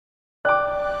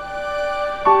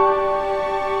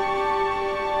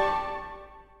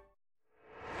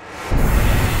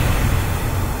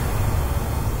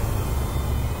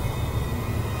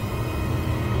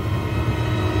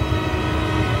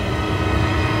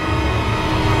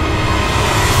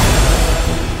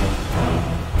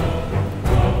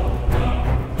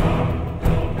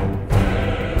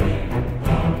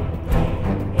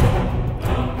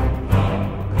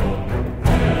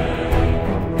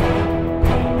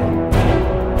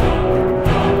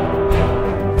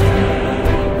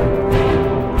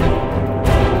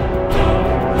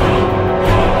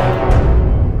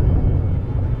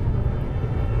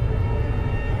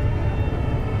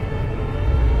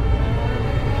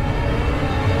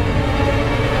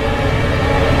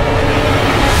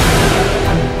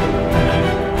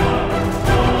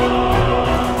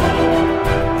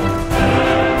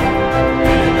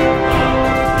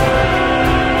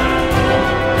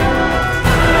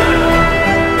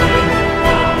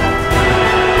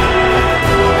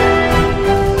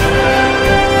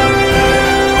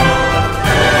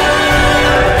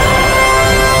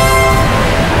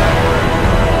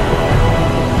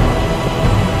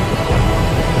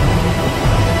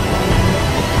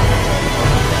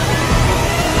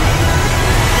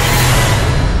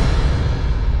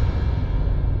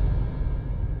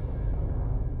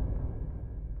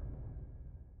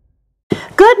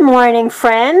Good morning,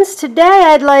 friends. Today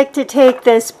I'd like to take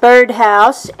this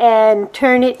birdhouse and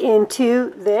turn it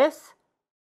into this.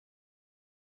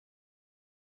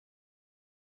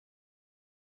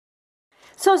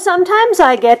 So sometimes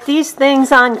I get these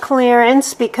things on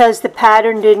clearance because the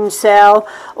pattern didn't sell,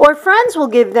 or friends will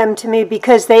give them to me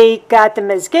because they got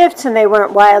them as gifts and they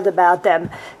weren't wild about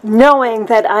them, knowing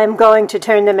that I'm going to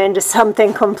turn them into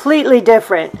something completely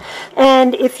different.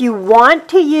 And if you want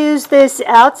to use this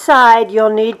outside,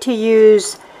 you'll need to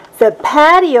use the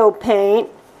patio paint.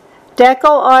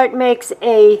 DecoArt makes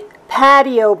a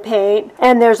patio paint,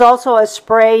 and there's also a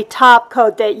spray top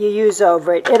coat that you use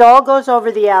over it. It all goes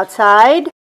over the outside.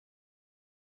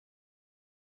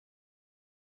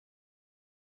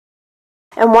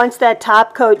 And once that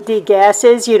top coat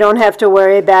degasses, you don't have to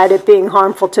worry about it being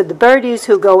harmful to the birdies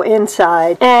who go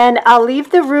inside. And I'll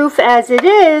leave the roof as it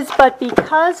is, but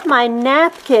because my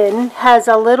napkin has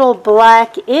a little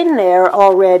black in there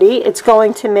already, it's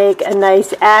going to make a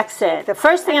nice accent. The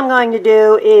first thing I'm going to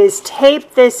do is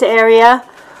tape this area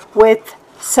with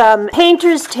some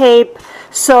painter's tape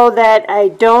so that I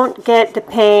don't get the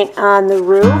paint on the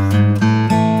roof.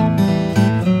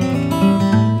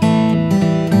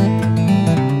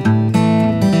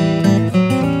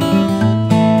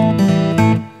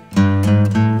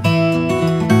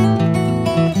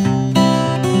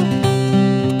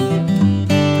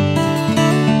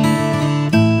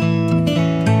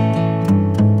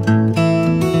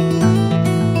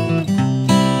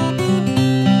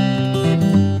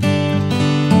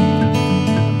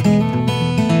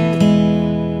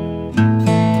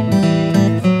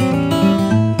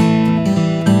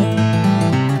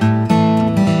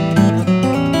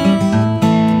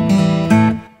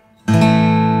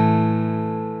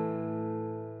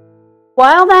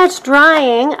 While that's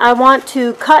drying, I want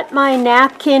to cut my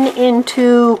napkin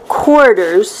into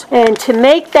quarters, and to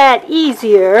make that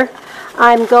easier,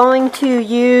 I'm going to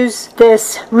use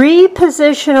this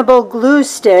repositionable glue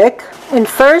stick. And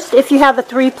first, if you have a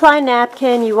 3-ply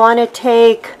napkin, you want to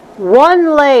take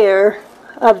one layer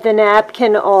of the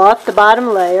napkin off, the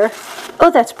bottom layer.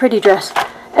 Oh, that's pretty dress.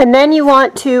 And then you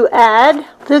want to add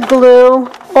the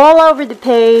glue all over the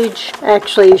page.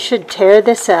 Actually, you should tear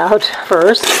this out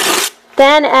first.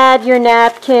 Then add your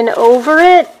napkin over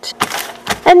it,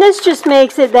 and this just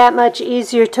makes it that much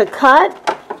easier to cut.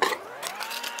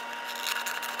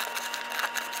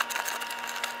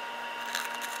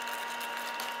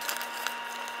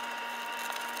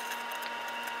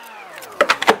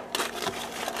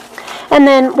 And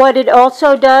then what it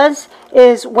also does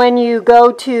is when you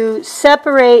go to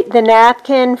separate the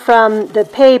napkin from the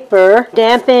paper,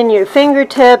 dampen your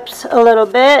fingertips a little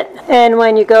bit, and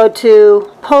when you go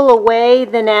to pull away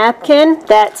the napkin,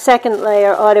 that second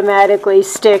layer automatically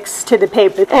sticks to the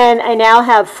paper. And I now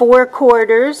have 4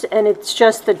 quarters, and it's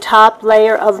just the top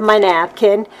layer of my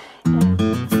napkin.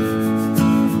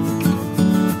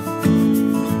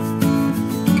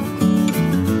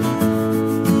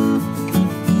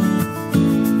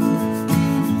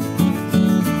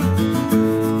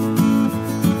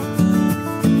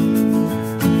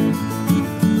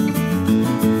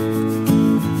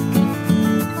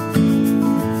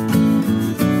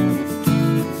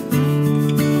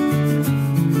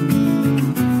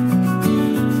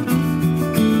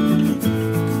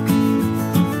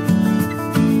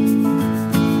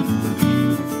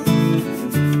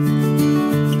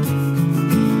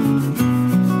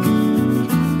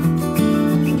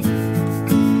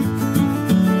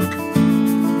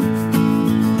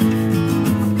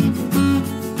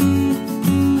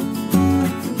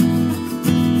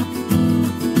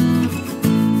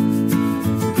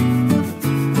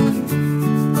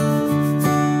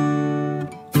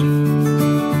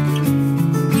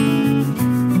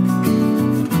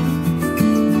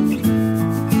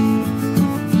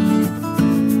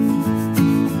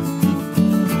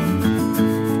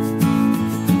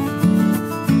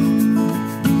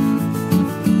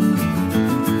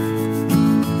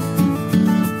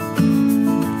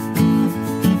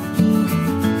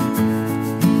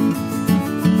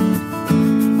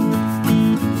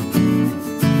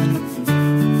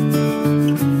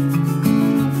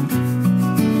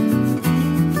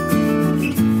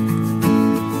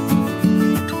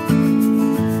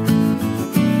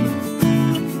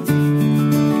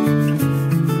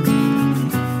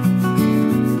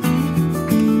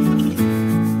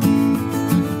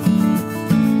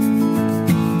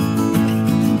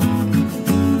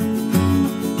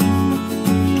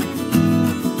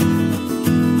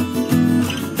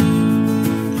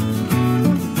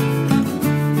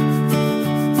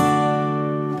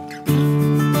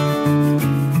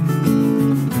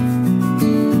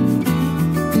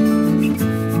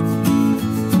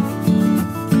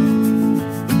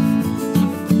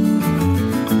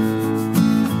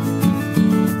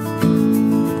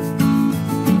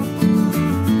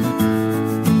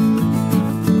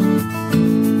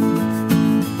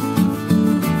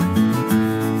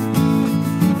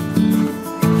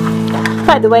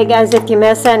 By the way, guys, if you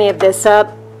mess any of this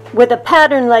up, with a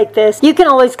pattern like this, you can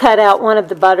always cut out one of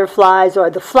the butterflies or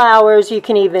the flowers. You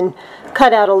can even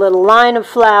cut out a little line of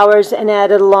flowers and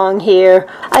add it along here.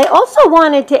 I also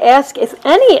wanted to ask if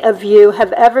any of you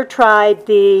have ever tried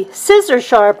the scissor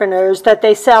sharpeners that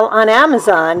they sell on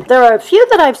Amazon. There are a few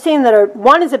that I've seen that are,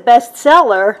 one is a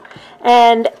bestseller,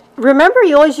 and remember,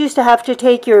 you always used to have to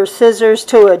take your scissors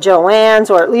to a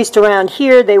Joann's, or at least around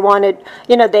here they wanted,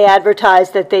 you know, they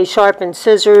advertised that they sharpen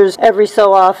scissors every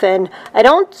so often. I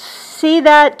don't see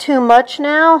that too much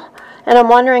now, and I'm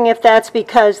wondering if that's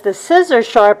because the scissor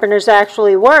sharpeners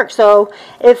actually work. So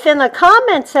if in the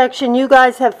comment section you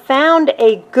guys have found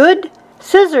a good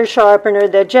scissor sharpener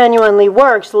that genuinely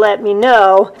works, let me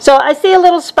know. So I see a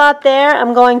little spot there.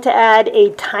 I'm going to add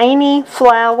a tiny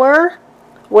flower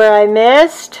where I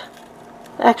missed.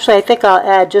 Actually, I think I'll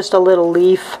add just a little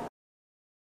leaf.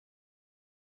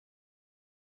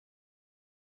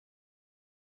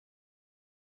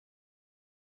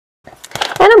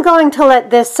 And I'm going to let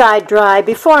this side dry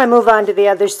before I move on to the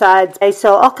other side.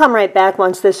 So I'll come right back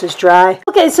once this is dry.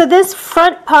 Okay, so this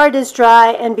front part is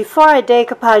dry, and before I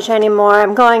decoupage anymore,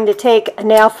 I'm going to take a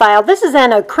nail file. This is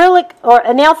an acrylic, or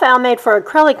a nail file made for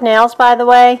acrylic nails, by the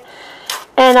way.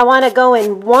 And I want to go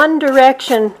in one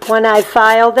direction when I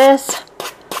file this.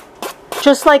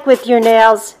 Just like with your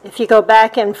nails, if you go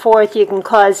back and forth, you can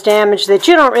cause damage that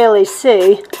you don't really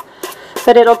see,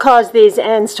 but it'll cause these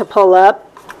ends to pull up.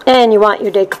 And you want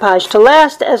your decoupage to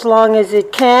last as long as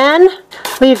it can.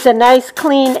 Leaves a nice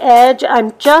clean edge.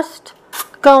 I'm just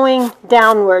going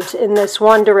downwards in this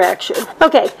one direction.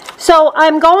 Okay, so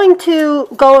I'm going to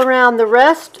go around the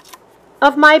rest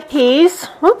of my piece,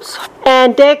 whoops,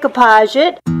 and decoupage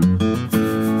it.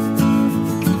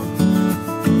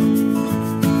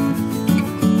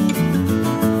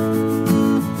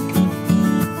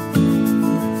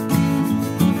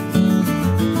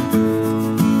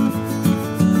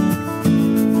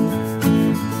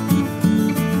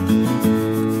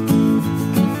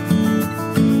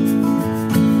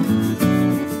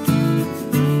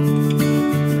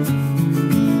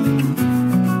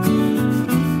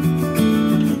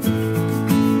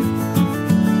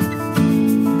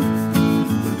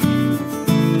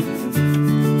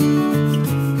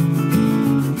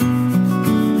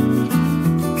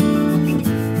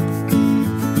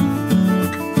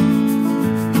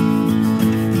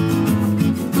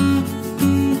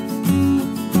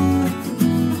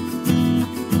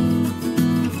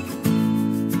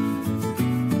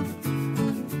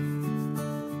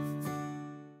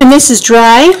 This is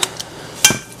dry,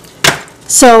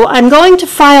 so I'm going to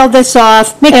file this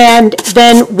off and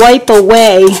then wipe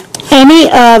away any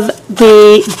of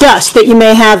the dust that you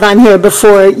may have on here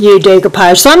before you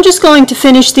decoupage. So I'm just going to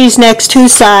finish these next two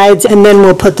sides, and then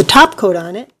we'll put the top coat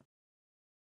on it.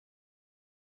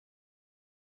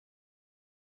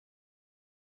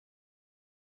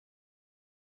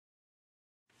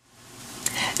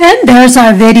 And there's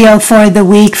our video for the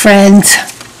week, friends.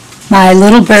 My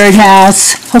little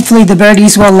birdhouse. Hopefully the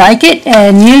birdies will like it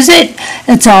and use it.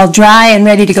 It's all dry and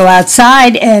ready to go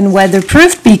outside and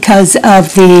weatherproofed because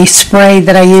of the spray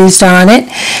that I used on it.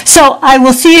 So I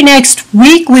will see you next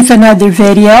week with another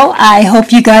video. I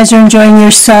hope you guys are enjoying your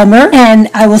summer, and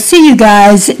I will see you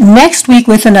guys next week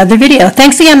with another video.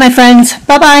 Thanks again, my friends.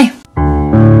 Bye-bye.